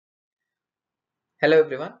Hello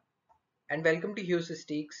everyone and welcome to Hughes's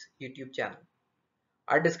YouTube channel.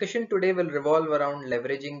 Our discussion today will revolve around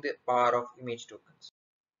leveraging the power of image tokens.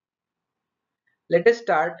 Let us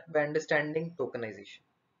start by understanding tokenization.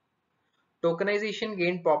 Tokenization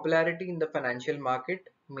gained popularity in the financial market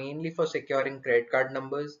mainly for securing credit card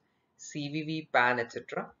numbers, CVV, PAN,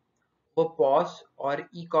 etc. over POS or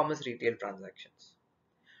e-commerce retail transactions.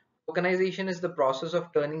 Tokenization is the process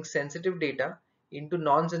of turning sensitive data into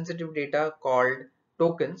non-sensitive data called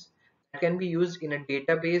tokens that can be used in a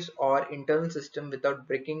database or internal system without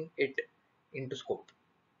breaking it into scope.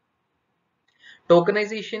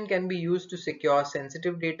 Tokenization can be used to secure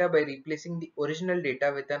sensitive data by replacing the original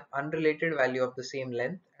data with an unrelated value of the same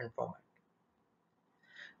length and format.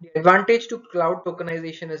 The advantage to cloud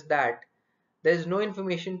tokenization is that there is no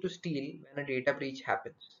information to steal when a data breach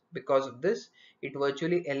happens. Because of this, it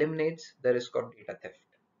virtually eliminates the risk of data theft.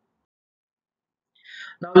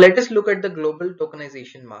 Now let us look at the global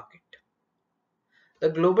tokenization market. The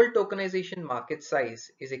global tokenization market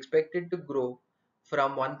size is expected to grow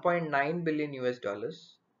from 1.9 billion US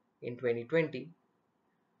dollars in 2020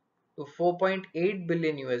 to 4.8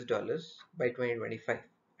 billion US dollars by 2025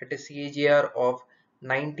 at a CAGR of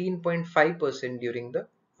 19.5% during the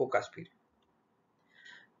forecast period.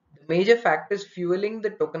 The major factors fueling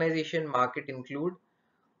the tokenization market include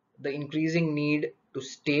the increasing need to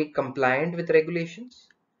stay compliant with regulations,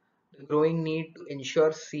 the growing need to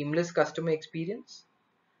ensure seamless customer experience,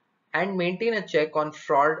 and maintain a check on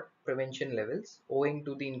fraud prevention levels owing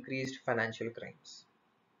to the increased financial crimes.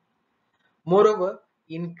 Moreover,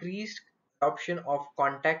 increased adoption of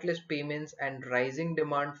contactless payments and rising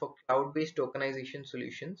demand for cloud-based tokenization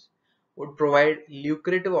solutions would provide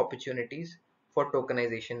lucrative opportunities for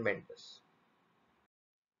tokenization vendors.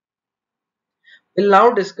 We'll now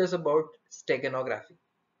discuss about steganography,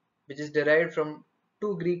 which is derived from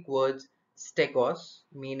two Greek words stegos,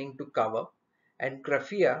 meaning to cover, and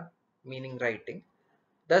graphia, meaning writing,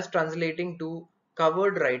 thus translating to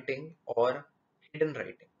covered writing or hidden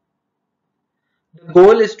writing. The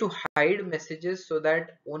goal is to hide messages so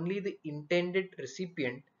that only the intended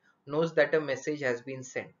recipient knows that a message has been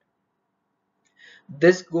sent.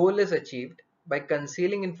 This goal is achieved by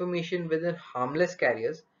concealing information within harmless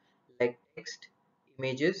carriers like text,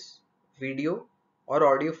 images, video, or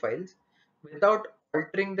audio files without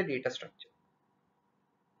altering the data structure.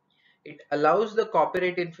 It allows the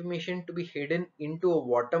copyright information to be hidden into a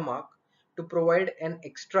watermark to provide an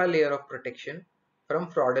extra layer of protection from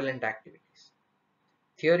fraudulent activities.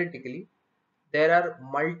 Theoretically, there are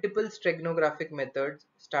multiple steganographic methods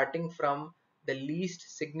starting from the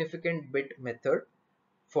least significant bit method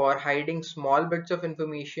for hiding small bits of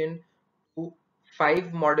information to 5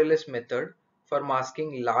 modulus method for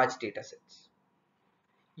masking large datasets.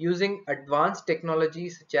 Using advanced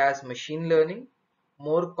technologies such as machine learning,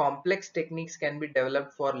 more complex techniques can be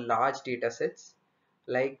developed for large datasets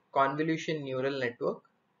like convolution neural network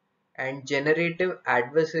and generative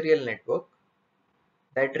adversarial network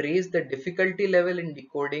that raise the difficulty level in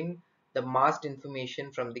decoding the masked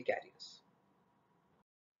information from the carriers.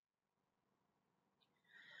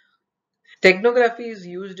 Steganography is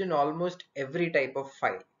used in almost every type of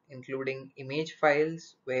file, including image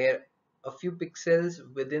files where a few pixels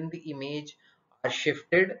within the image are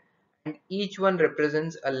shifted and each one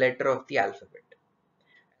represents a letter of the alphabet.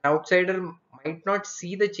 An outsider might not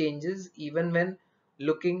see the changes even when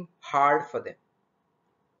looking hard for them.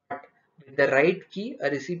 But with the right key, a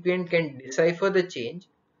recipient can decipher the change.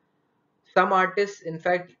 Some artists, in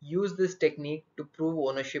fact, use this technique to prove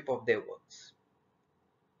ownership of their works.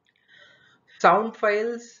 Sound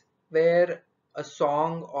files where a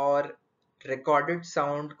song or recorded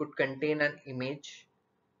sound could contain an image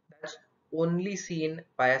that's only seen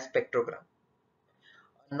by a spectrogram.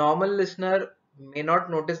 A normal listener may not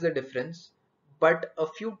notice the difference, but a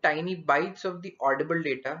few tiny bytes of the audible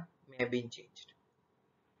data may have been changed.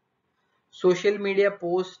 Social media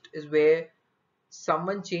post is where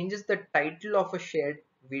someone changes the title of a shared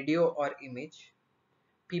video or image.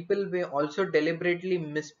 People may also deliberately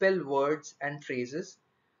misspell words and phrases,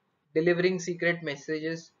 delivering secret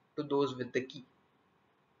messages to those with the key.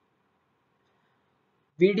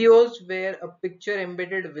 Videos where a picture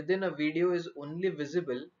embedded within a video is only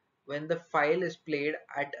visible when the file is played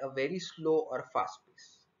at a very slow or fast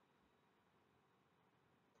pace.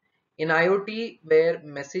 In IoT, where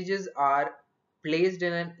messages are placed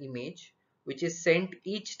in an image which is sent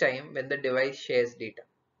each time when the device shares data.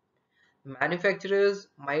 Manufacturers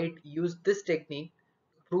might use this technique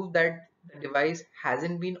to prove that the device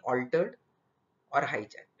hasn't been altered or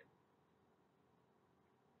hijacked.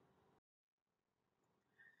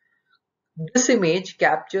 This image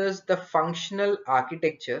captures the functional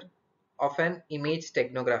architecture of an image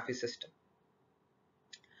steganography system.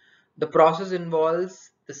 The process involves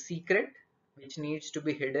the secret, which needs to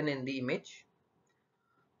be hidden in the image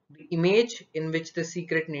in which the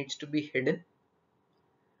secret needs to be hidden,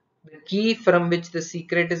 the key from which the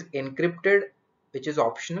secret is encrypted, which is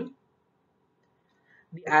optional,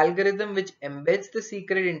 the algorithm which embeds the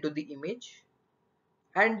secret into the image,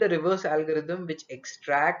 and the reverse algorithm which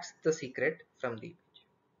extracts the secret from the image.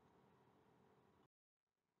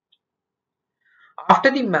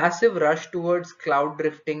 After the massive rush towards cloud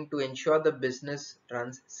drifting to ensure the business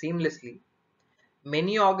runs seamlessly,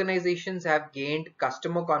 many organizations have gained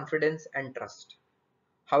customer confidence and trust.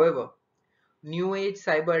 However, new age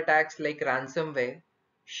cyber attacks like ransomware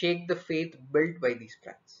shake the faith built by these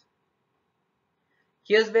brands.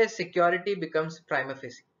 Here's where security becomes prima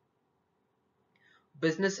facie.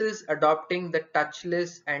 Businesses adopting the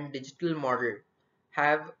touchless and digital model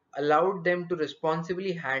have allowed them to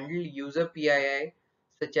responsibly handle user PII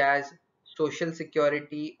such as social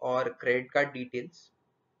security or credit card details.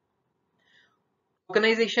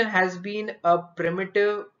 Tokenization has been a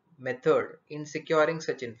primitive method in securing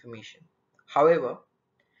such information. However,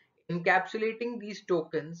 encapsulating these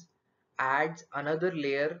tokens adds another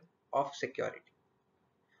layer of security.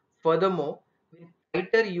 Furthermore, with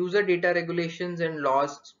tighter user data regulations and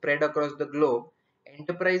laws spread across the globe,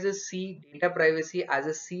 enterprises see data privacy as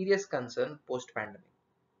a serious concern post-pandemic.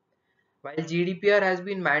 While GDPR has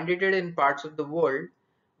been mandated in parts of the world,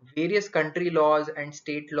 various country laws and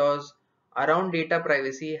state laws around data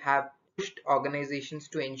privacy have pushed organizations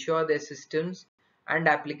to ensure their systems and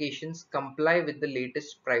applications comply with the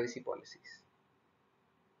latest privacy policies.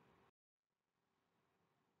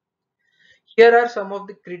 Here are some of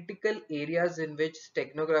the critical areas in which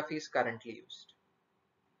steganography is currently used.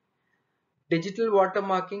 Digital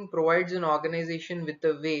watermarking provides an organization with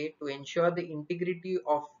a way to ensure the integrity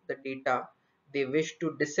of the data they wish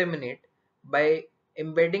to disseminate by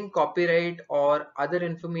embedding copyright or other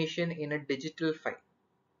information in a digital file.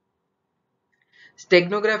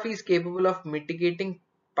 Steganography is capable of mitigating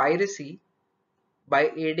piracy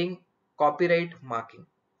by aiding copyright marking.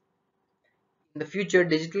 In the future,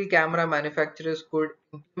 digital camera manufacturers could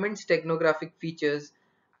implement steganographic features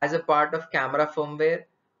as a part of camera firmware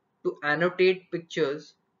to annotate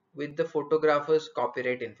pictures with the photographer's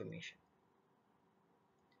copyright information.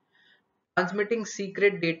 Transmitting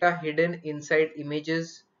secret data hidden inside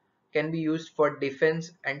images can be used for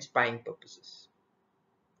defense and spying purposes.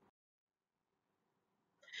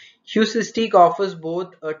 HughSystic offers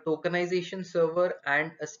both a tokenization server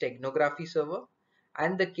and a steganography server,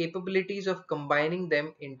 and the capabilities of combining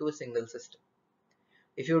them into a single system.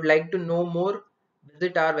 If you would like to know more,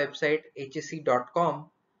 visit our website hsc.com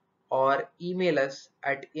or email us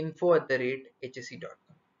at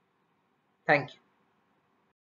info@hsc.com. Thank you.